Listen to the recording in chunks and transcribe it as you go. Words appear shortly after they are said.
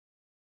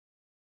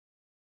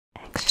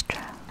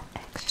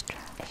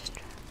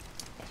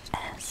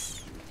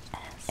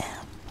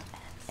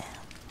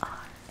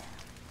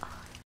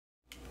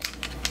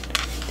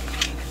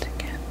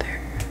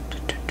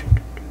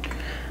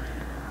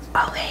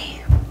Oh,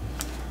 hey.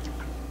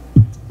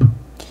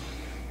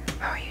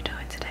 How are you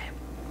doing today?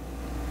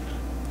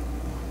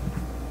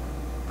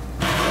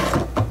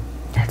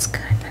 That's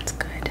good, that's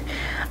good.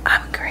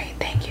 I'm great,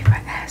 thank you for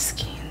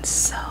asking.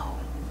 So,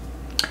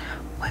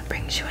 what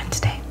brings you in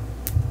today?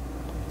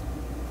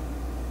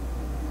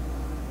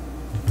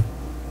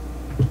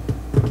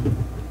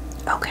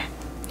 Okay.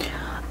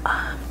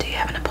 Do you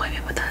have an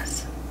appointment with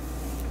us?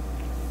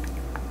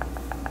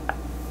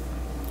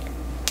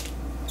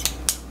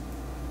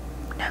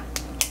 No?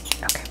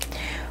 Okay.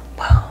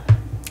 Well,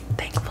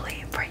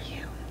 thankfully for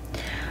you,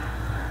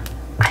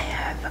 I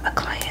have a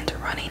client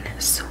running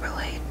super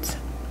late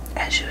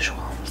as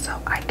usual,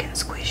 so I can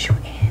squeeze you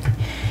in,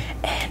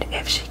 and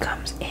if she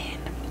comes in,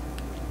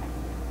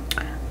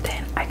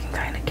 then I can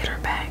kind of get her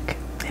back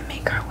and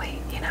make her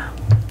wait, you know?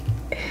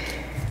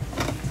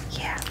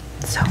 Yeah,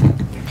 so,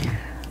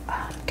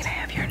 can I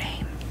have your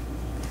name?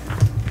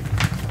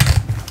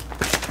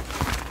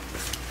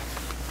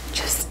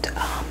 Just,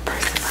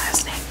 first and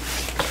last name.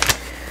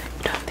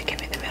 You don't have to give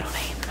me the middle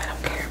name, I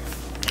don't care.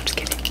 I'm just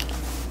kidding.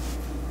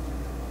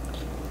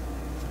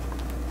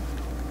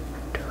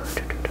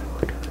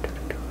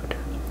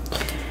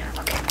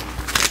 Okay.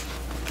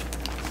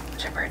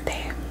 What's your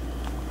birthday?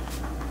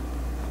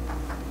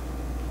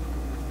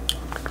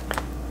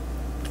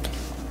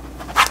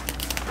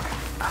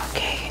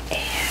 Okay,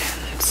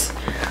 and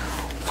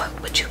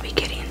what would you be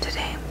getting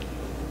today?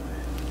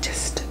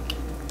 Just,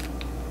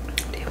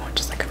 do you want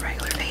just like a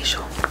regular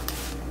facial?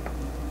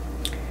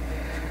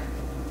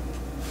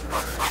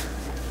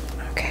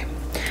 Okay,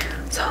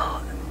 so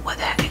what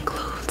that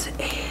includes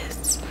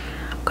is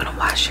I'm gonna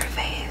wash your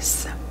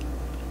face.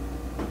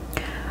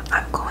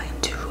 I'm going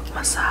to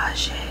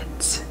massage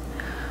it.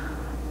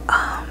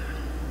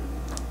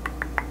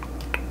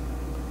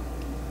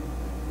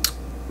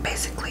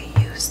 Basically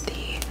use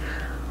the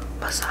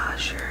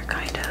massager,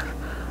 kind of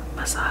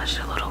massage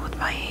it a little with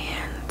my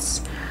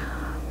hands.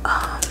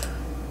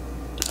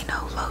 You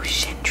know,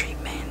 lotion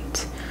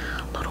treatment,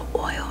 little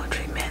oil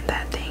treatment,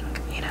 that thing,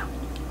 you know.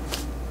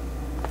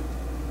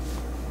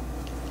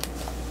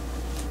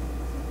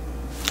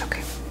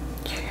 Okay.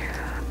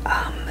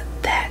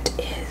 That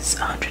is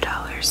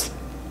 $100.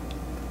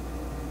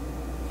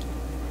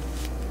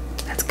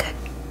 That's good.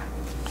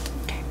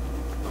 Okay.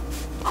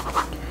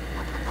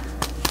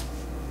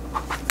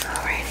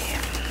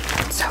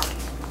 Alrighty. So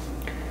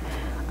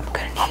I'm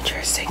gonna need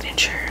your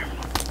signature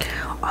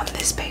on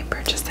this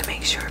paper just to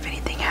make sure if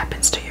anything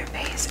happens to your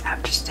face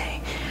after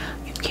today,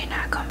 you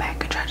cannot come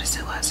back and try to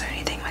sue us or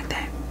anything like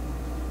that.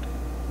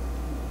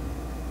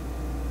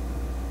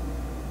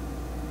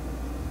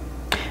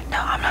 No,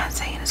 I'm not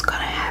saying it's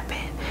gonna happen.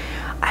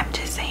 I'm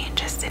just saying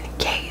just in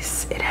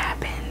case it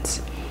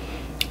happens,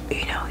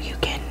 you know, you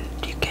can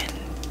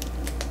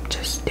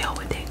just deal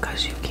with it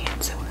because you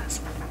can't sue us.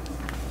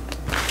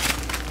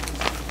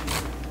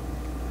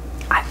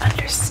 I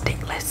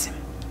understand. Listen,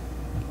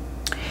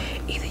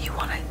 either you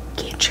want to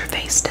get your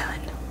face done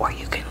or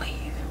you can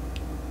leave.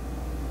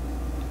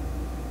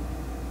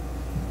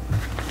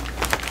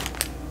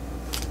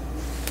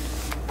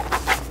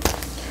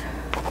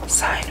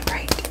 Sign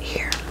right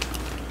here.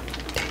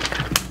 There you go.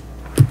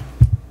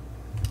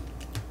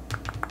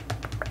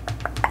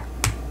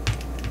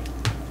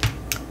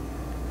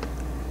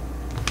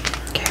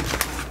 Okay,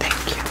 thank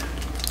you.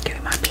 Give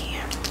me my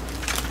pen.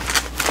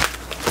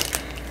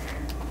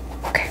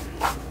 Okay.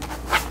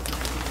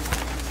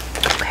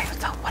 Okay,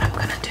 so what I'm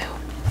gonna do,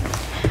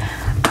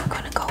 I'm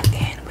gonna go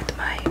in with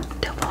my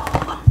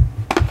Duvolle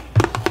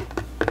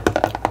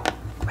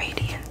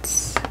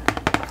Radiance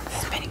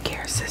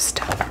skincare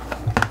system.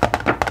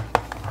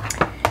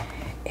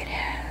 It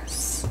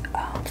has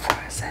 4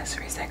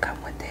 accessories that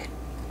come with it.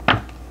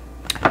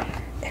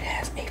 It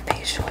has a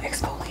facial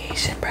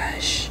exfoliation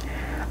brush,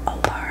 a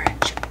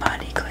large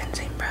body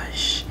cleansing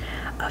brush,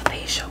 a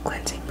facial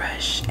cleansing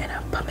brush, and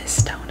a pumice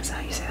stone. Is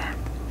how you say that?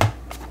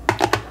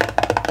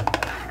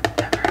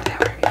 Never heard that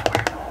word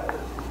before.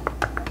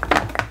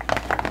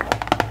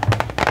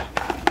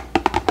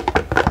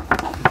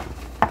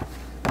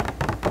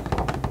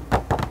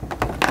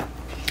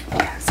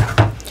 Yeah, so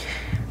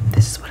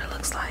this is what it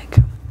looks like.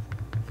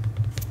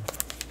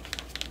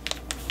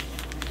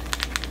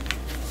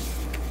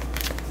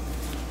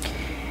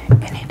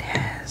 And it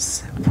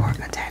has 4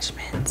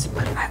 attachments,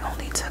 but I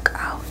only took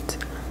out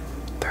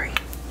 3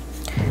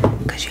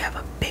 because you have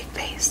a big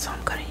face, so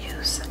I'm gonna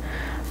use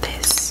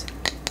this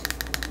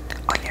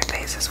on your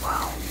face as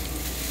well.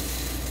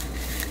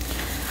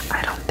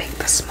 I don't think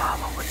the small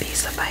one would be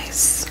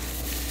suffice.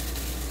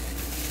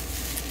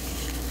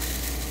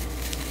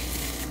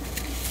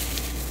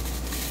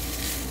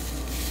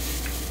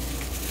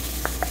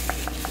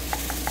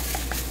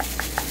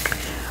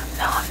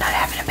 No, I'm not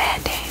having a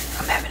bad day.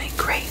 I'm having a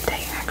great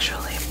day,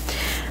 actually.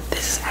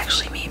 This is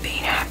actually me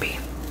being happy.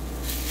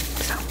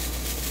 So,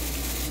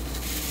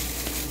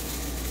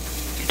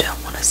 you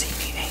don't want to see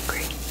me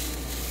angry.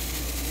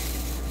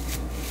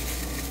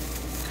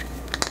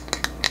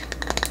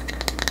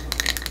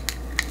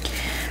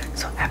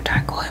 So after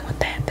I go in with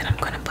that, then I'm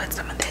going to put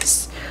some of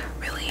this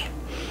really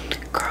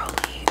curl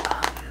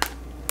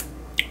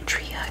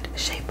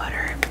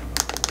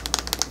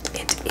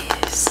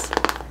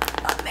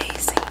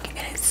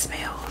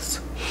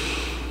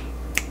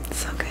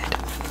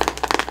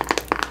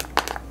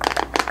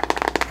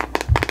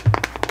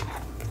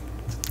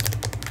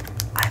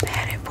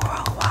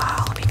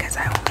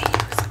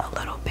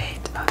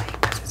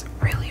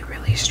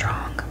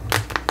strong.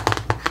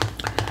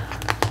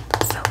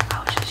 So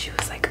I'll just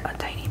use like a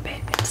tiny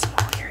bit in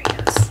small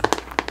areas.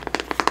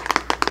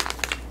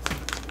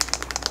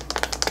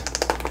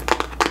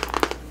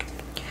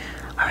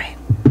 Alright,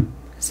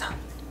 so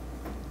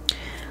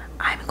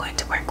I'm going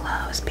to wear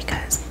gloves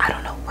because I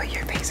don't know where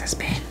your face has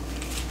been.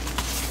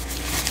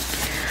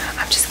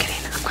 I'm just kidding.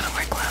 I'm gonna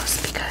wear gloves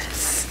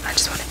because I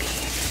just want to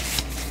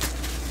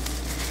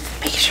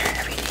make sure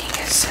everything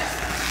is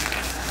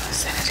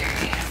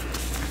sanitary.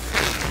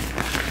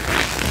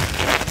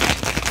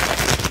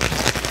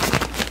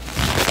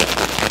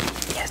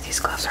 Yes, these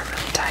gloves are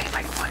really tight.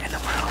 Like, what in the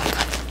world?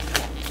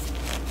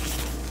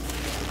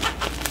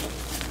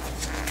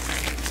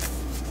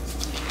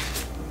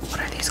 What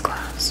are these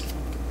gloves?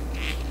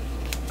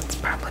 It's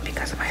probably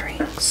because of my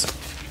rings.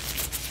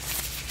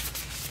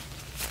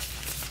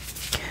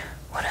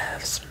 What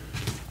else?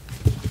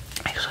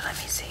 Actually, let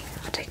me see.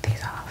 I'll take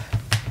these off.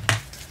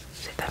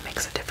 See if that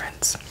makes a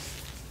difference.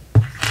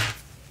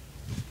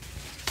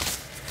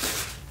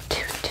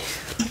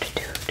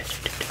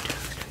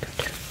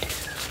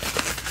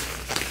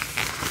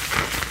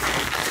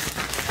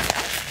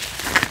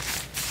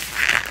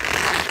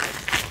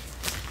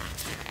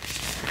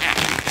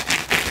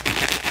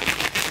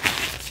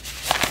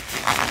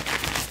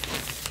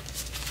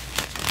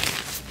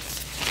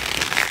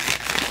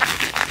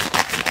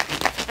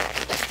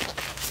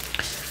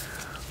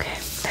 Okay,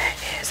 that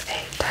is a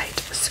tight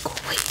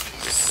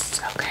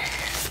squeeze. Okay.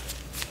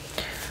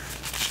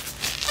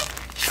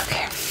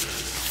 Okay.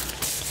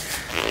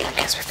 I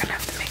guess we're gonna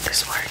have to make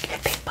this work.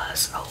 If they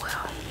buzz, oh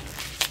well.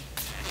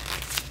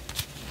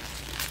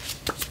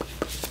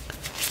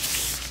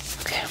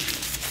 Okay.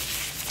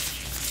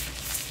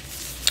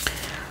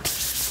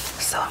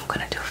 So I'm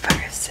gonna do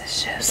first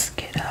is just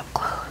get up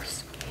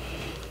close.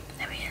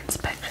 Let me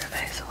inspect your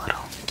face a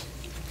little.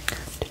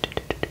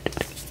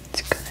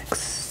 It's gonna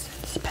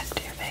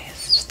inspect your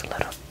face just a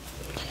little.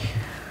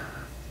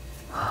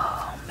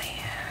 Oh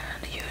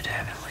man, you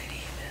definitely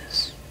need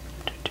this.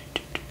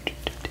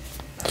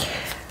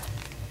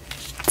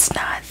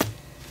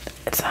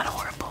 It's not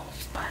horrible,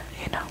 but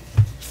you know.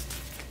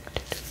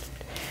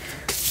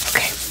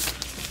 Okay.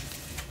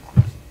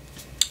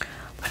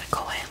 I'm gonna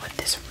go in with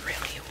this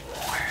really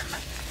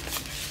warm.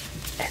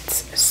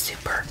 It's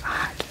super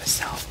hot,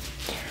 so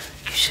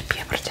you should be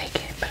able to take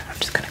it, but I'm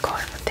just gonna go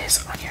in with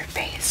this on your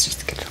face just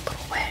to get it a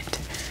little wet.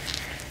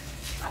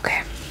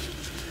 Okay.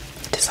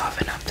 To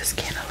soften up the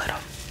skin a little.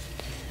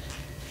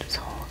 Just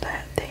hold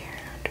that there.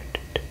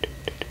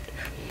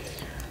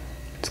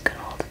 Just gonna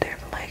hold it there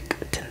for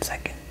like 10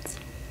 seconds.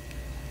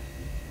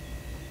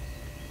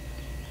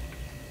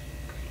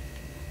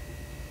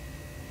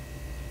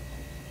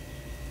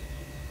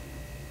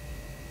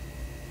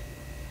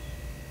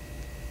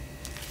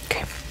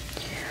 Okay.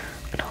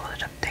 I'm gonna hold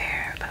it up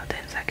there about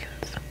 10 seconds.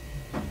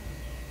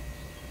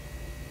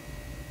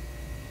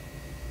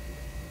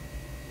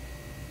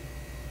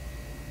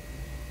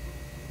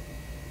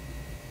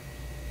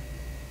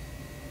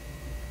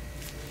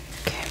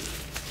 Okay,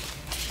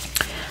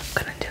 I'm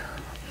gonna do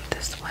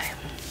this way.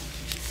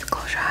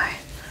 Close your eye.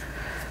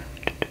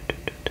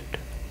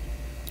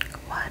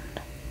 1,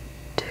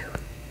 2,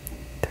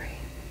 3,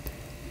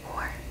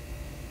 4,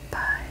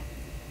 5,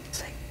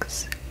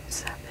 6,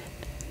 7,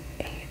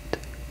 8,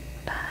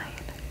 9,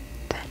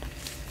 10.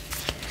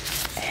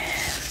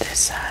 And this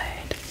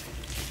side.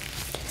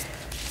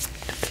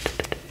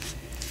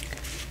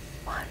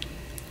 1,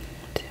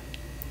 2,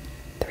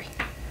 3,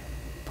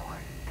 4,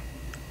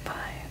 5,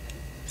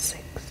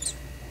 6,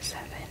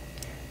 7,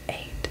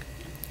 8,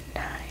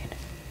 9,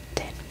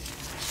 10.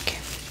 Okay.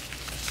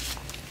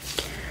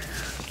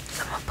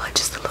 So I'm gonna put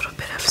just a little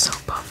bit of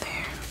soap on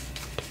there.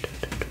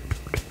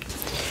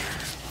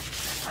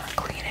 I'm gonna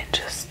clean it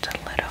just a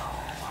little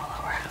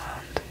all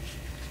around.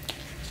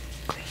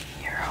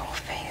 Clean your whole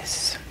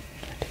face.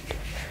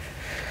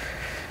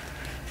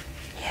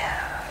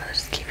 Yeah,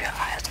 just keep your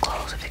eyes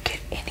closed. If you get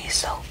any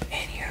soap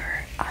in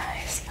your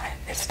eyes,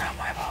 it's not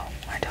my fault.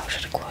 I told you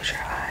to close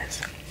your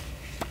eyes.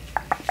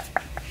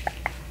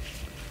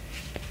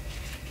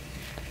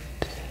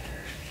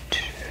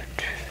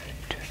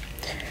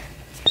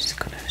 Just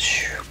gonna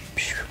shoop,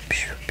 shoop,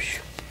 shoop,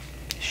 shoop,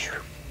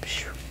 shoop,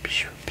 shoop,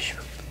 shoop, shoop,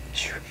 shoop,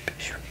 shoop,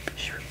 shoop,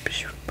 shoop,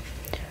 shoop,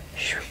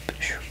 shoop,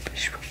 shoop,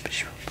 shoop,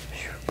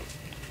 shoop,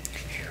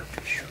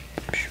 shoop,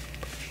 shoop, shoop.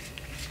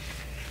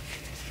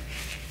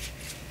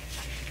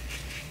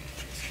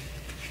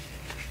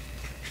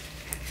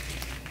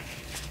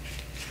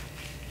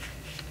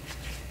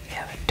 You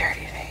have a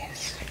dirty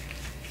face.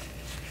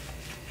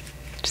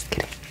 Just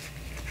kidding.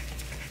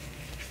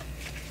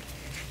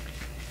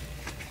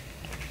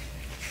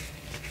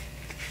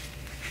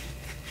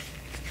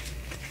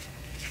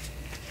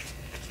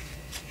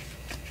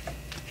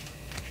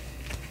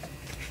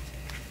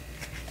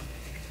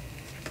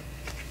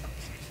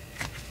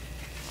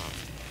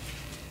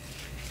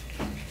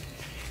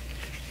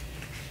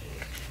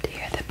 Do you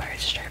hear the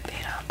birds chirping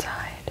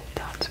outside? It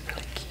sounds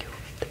really cute.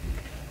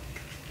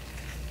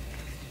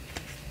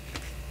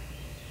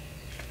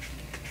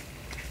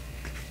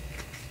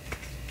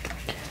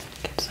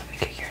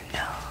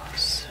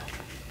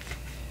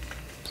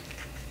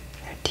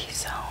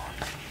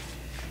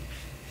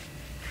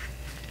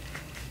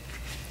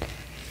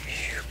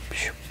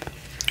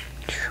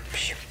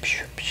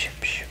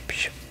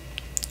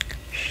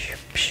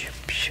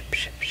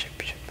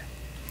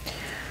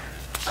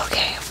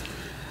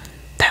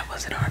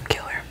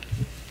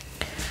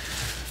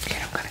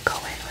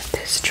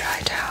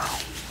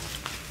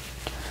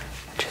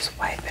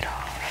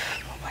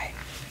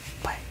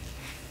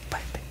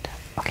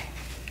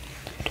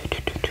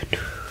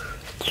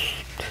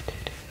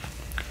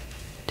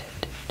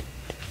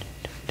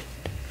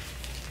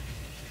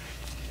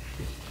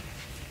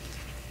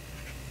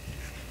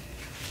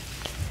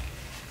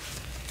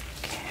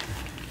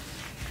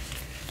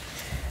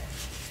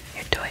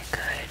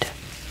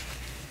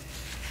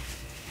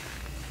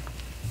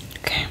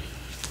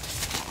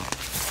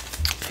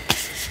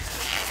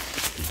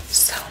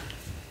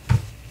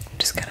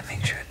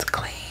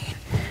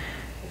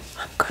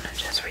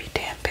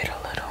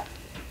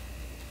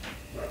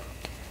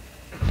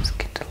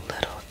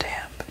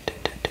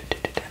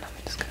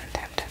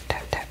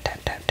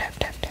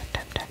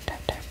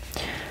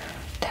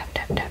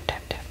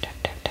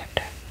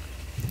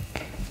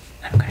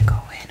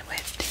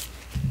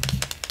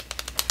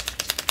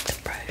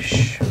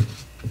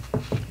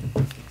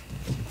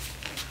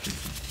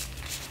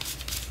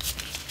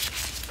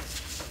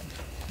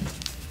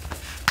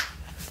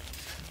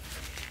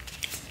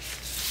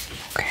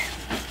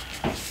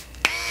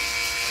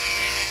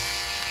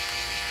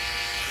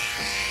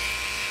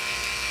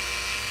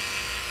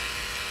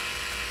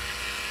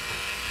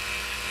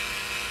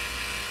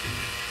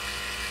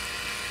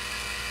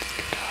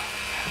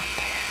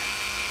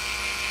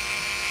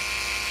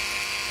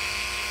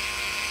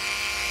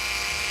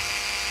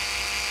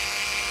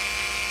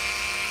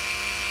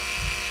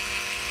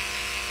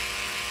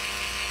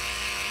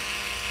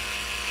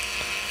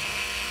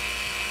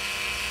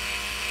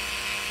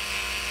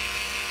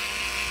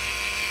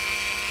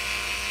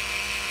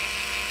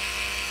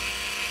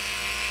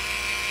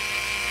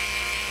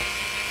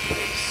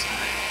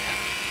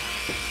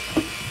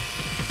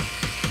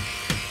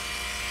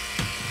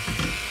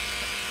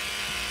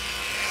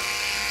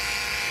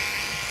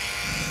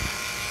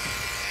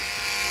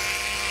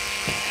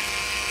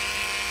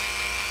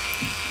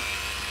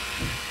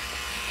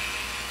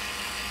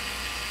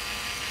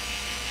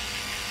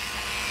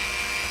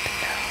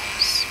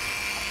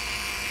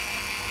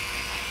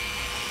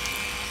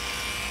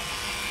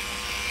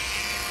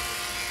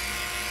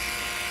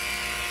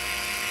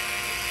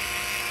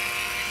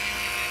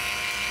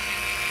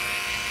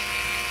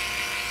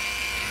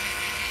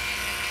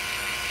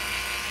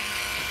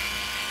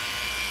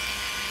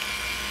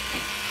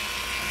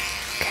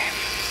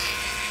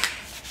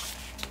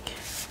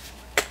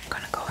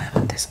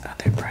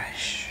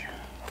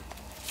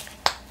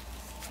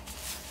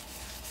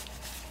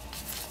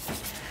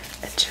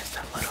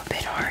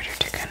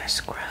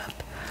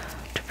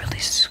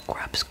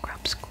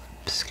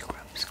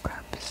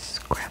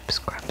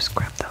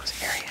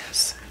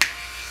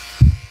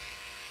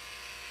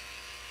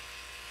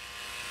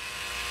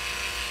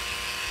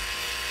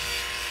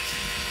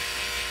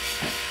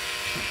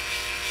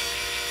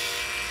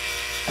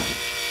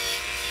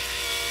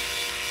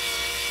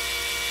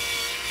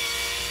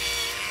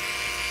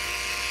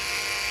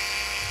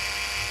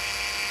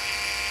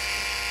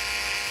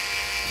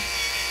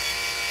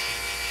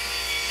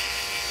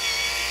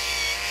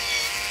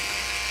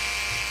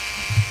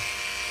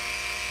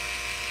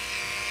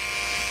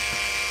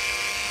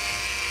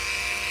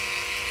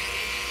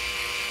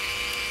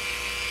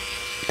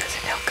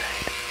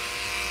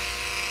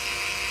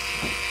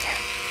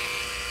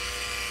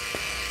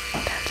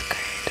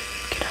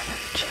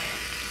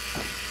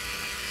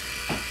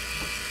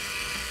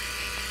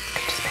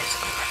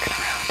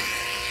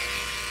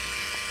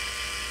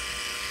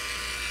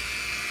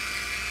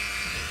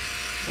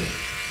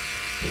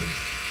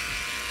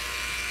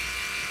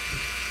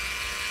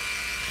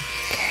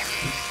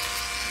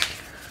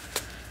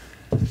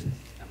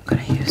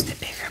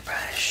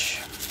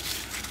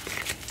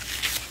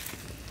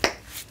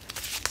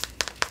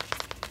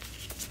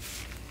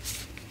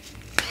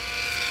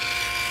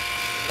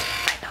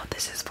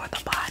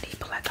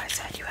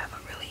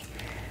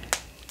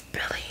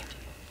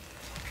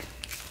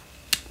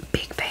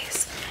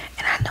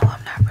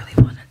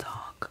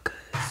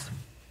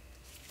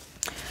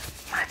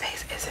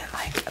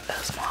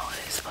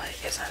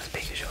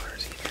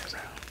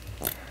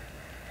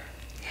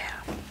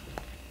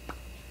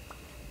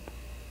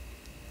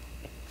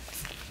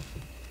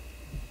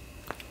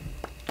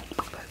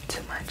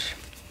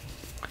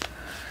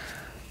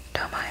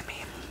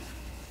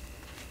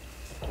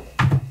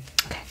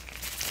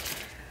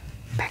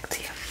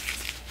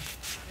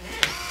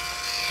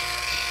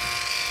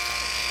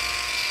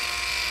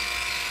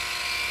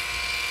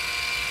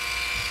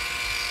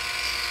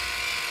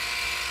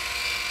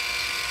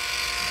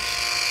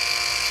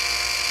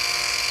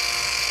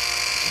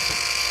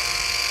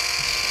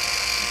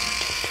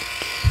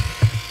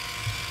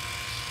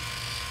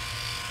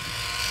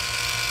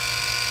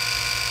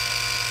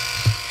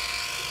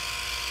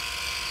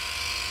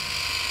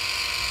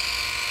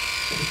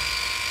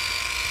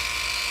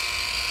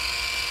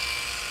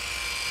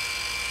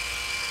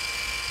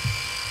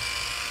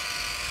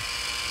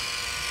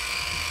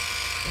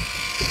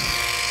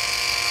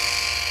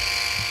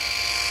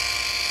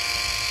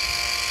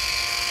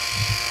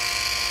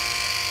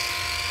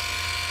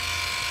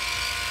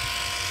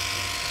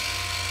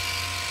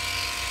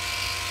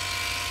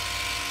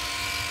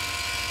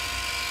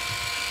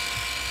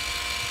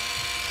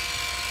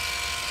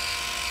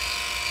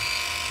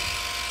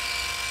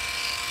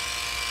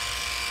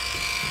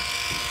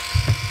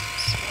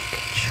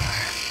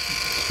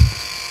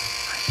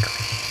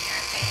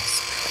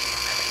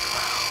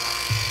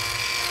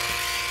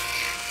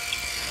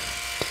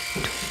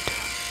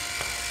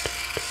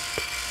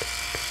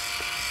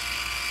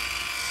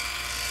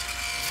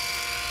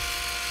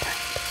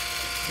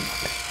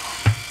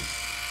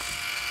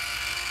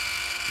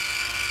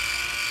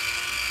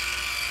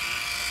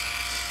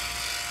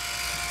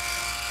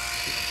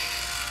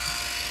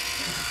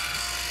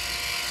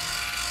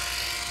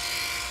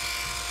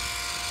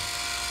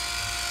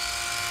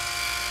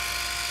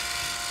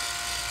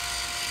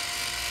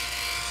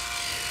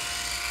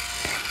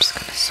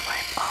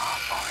 swipe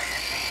off over your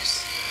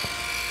face.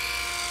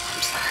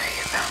 I'm sorry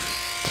if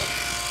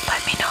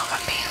let me know if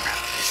I'm being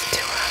rough. Is it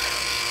too rough?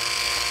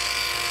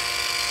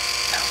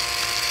 No.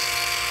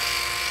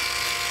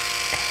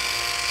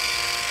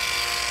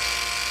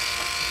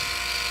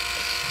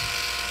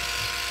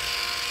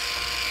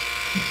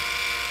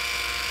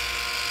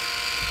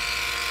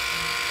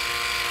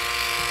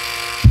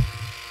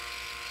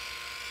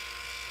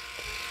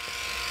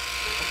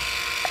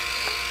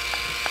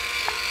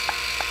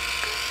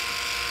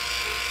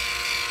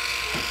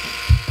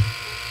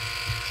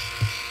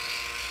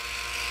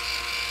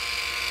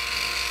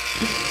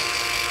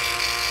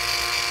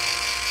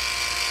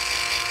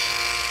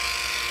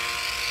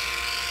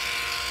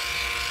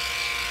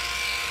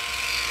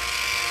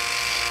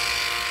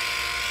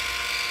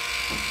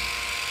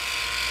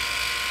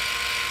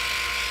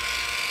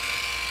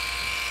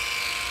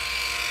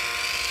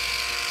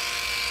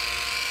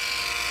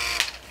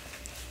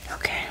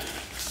 Okay.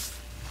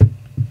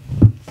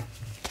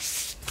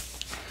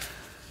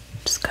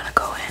 Just gonna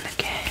go in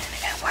again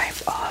and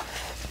wipe off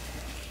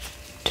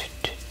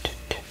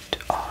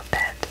all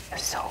that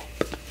soap.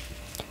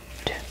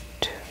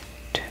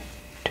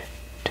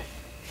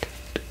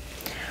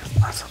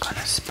 Also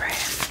gonna spray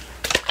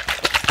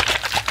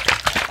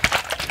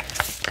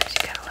because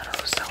you got a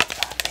little soap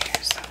on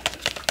there, so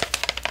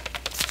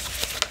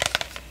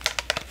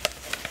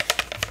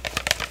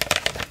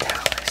the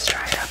towel is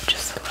dried up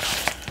just a little.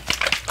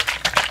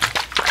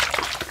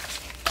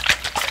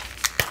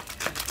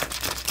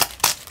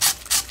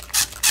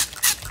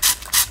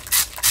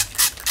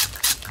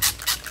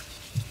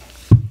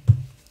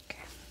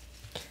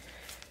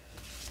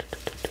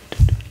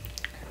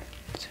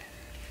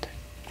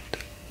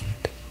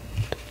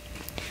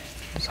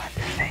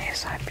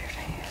 Swipe your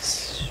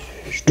face.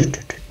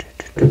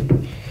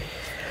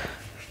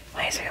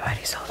 Why is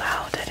everybody so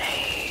loud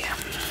today? I'm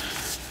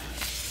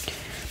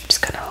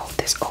just gonna hold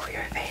this over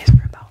your face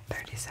for about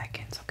 30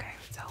 seconds, okay?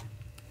 So,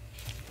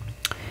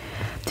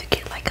 to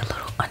get like a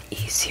little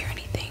uneasy or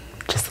anything,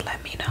 just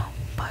let me know.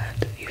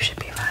 But you should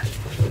be fine.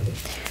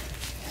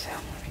 So,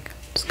 let me go.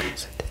 Just gonna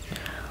set this.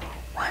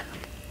 1,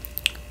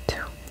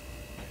 2,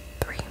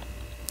 3,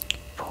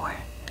 4,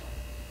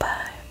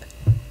 5,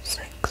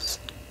 6,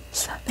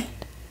 7,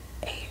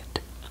 8,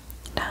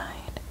 9,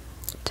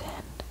 10,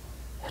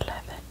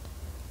 11,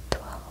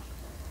 12,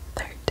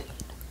 13,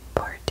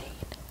 14,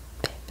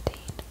 15,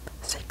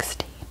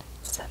 16,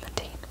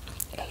 17,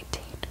 18,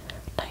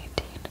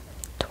 19,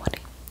 20,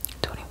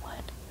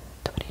 21,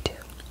 22,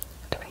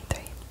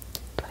 23,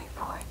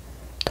 24,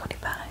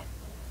 25,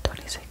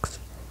 26,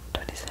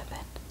 27,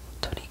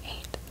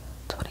 28,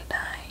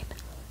 29,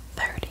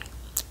 30,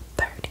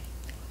 30,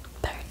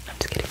 30. I'm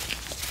just kidding.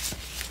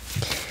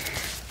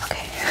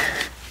 Okay.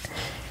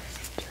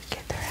 Just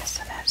get the rest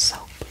of that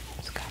soap.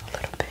 It's got a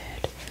little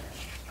bit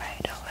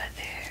right over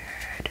there.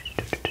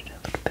 A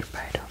little bit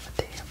right over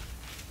there.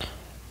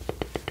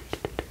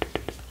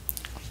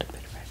 A little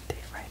bit right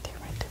there, right there,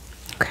 right there.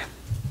 Okay.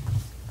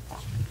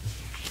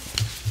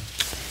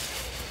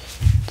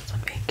 Just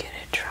let me get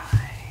it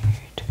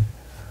dried.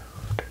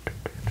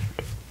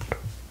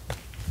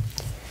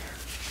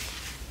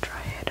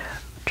 Dry it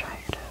up, dry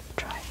it up,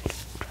 dry it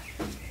up, dry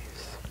your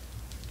face.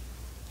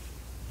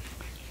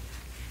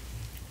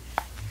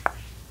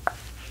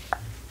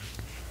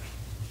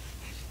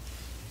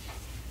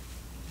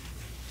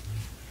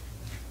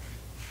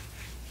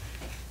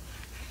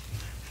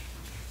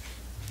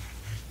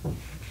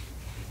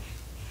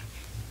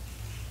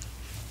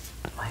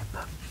 Wipe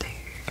up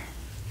there,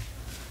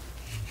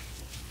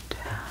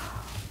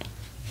 down.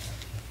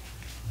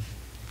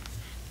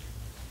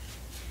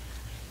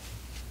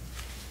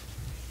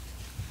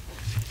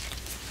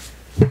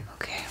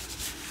 Okay.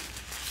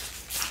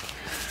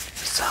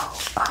 So,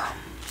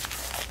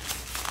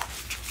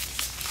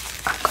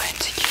 I'm going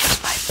to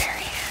use my bare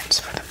hands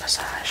for the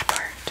massage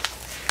part.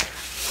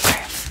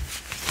 Okay.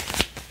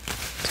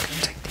 Just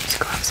gonna take these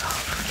gloves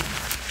off.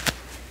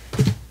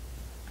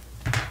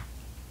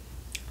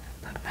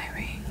 Put my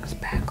rings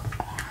back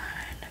on.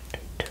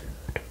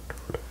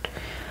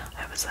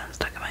 I have a sun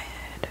stuck in my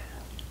head.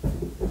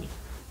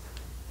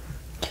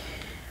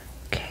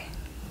 Okay.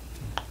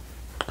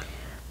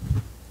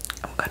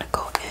 I'm gonna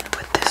go in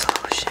with this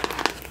lotion.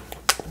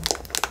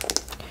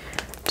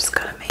 Just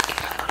gonna make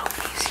it a little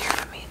easier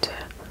for me to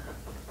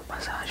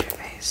massage your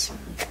face.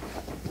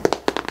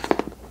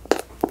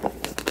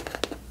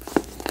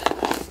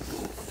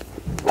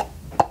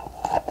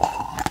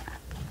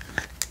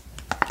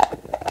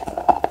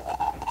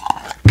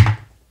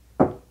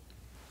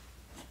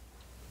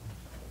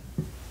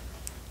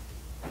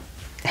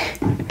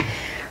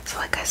 So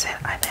like I said,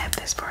 I've had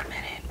this for a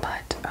minute,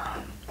 but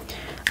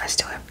I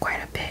still have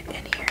quite a bit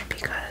in here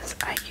because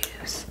I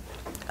use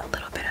a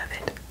little bit of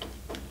it.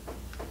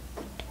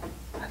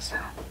 So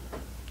I'm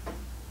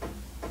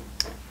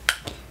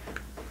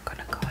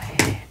gonna go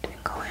ahead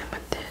and go in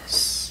with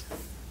this.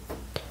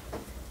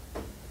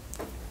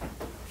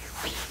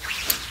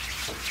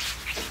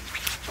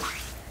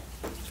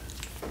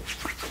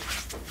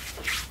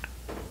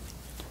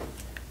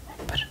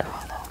 Put it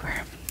all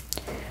over.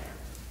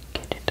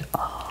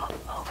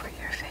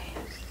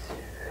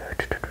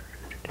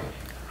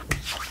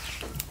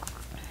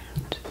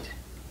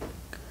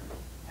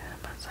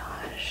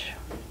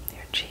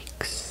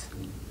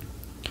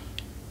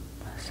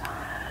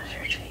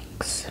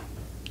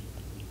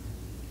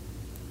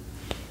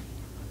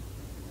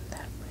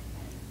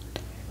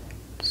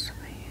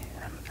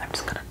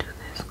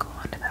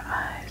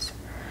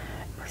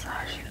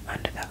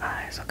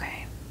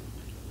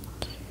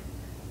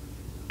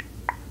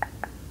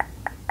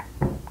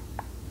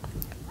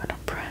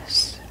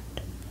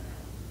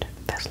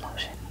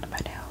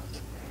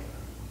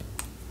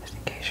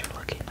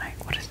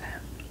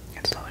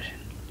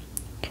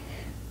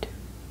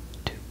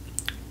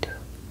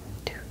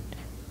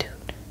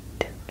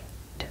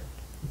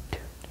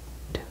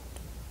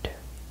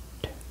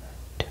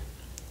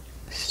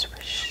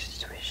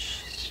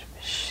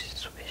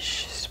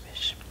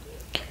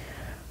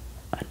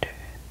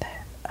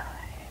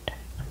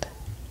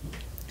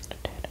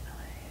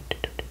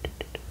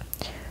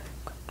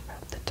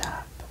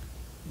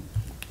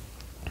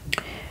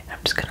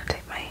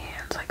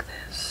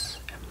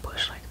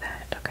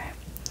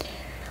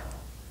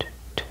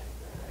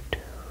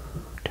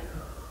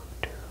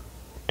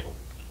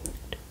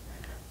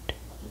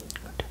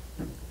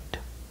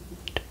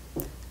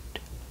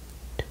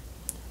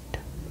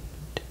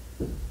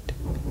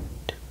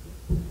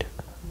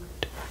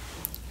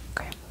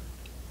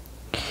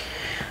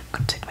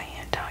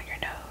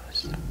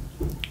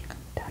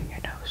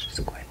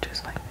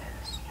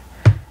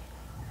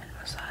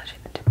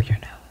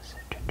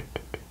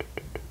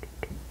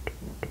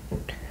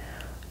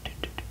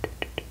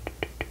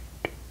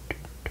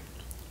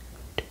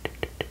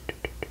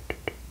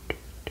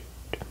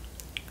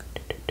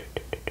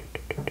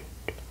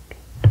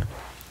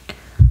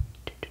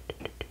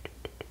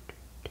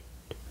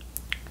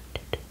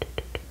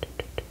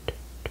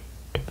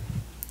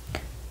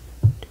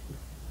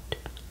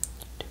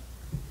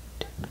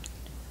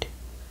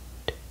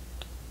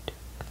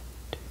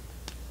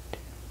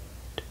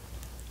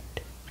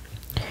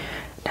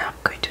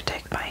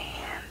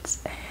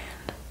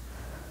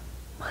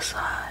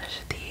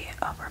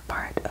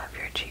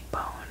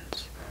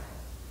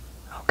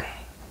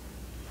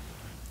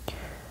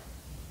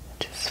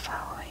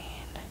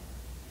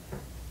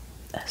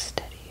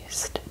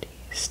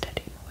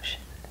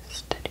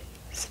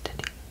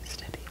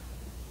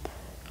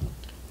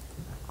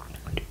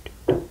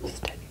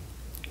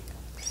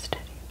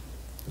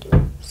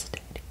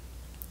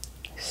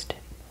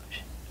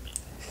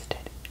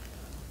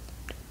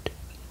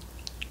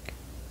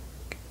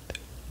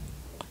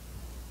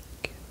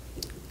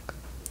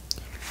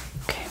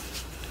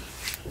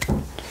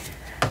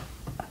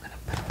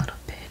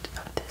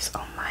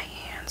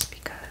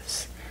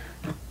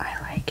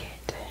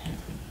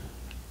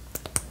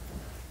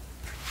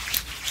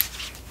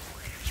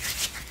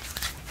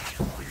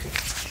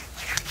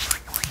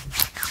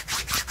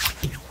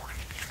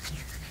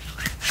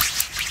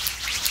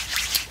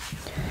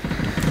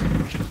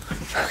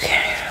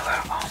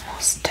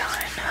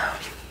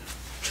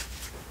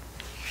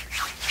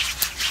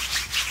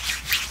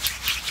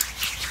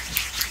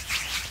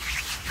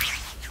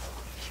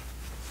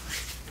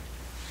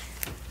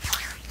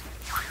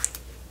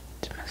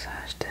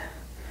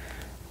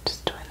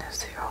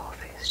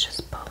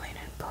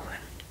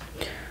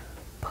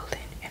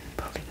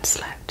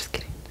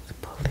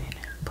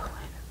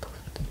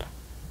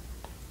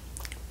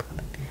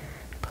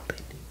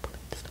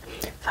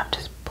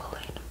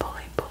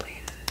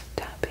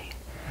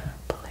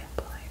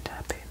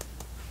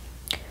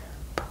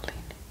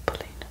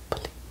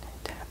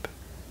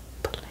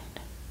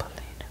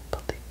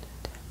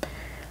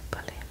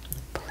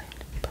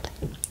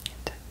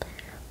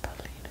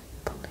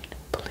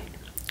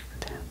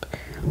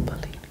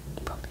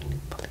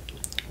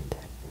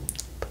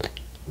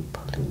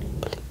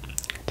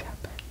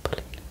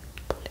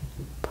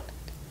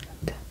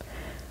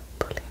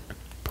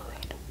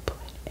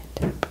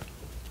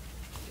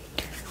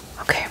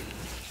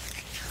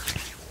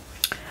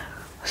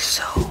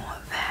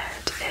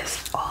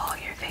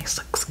 face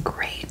looks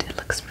great. It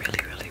looks really,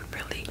 really,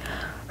 really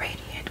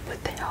radiant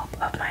with the help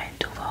of my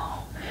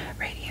Duvolle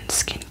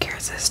Radiance skincare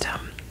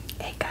system.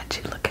 It got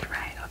you looking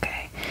right,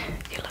 okay?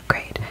 You look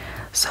great.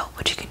 So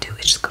what you can do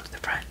is just go to the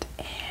front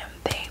and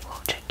they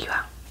will check you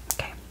out,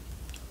 okay?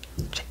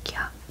 Check you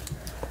out.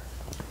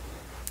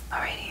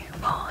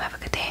 Alrighty, well, have a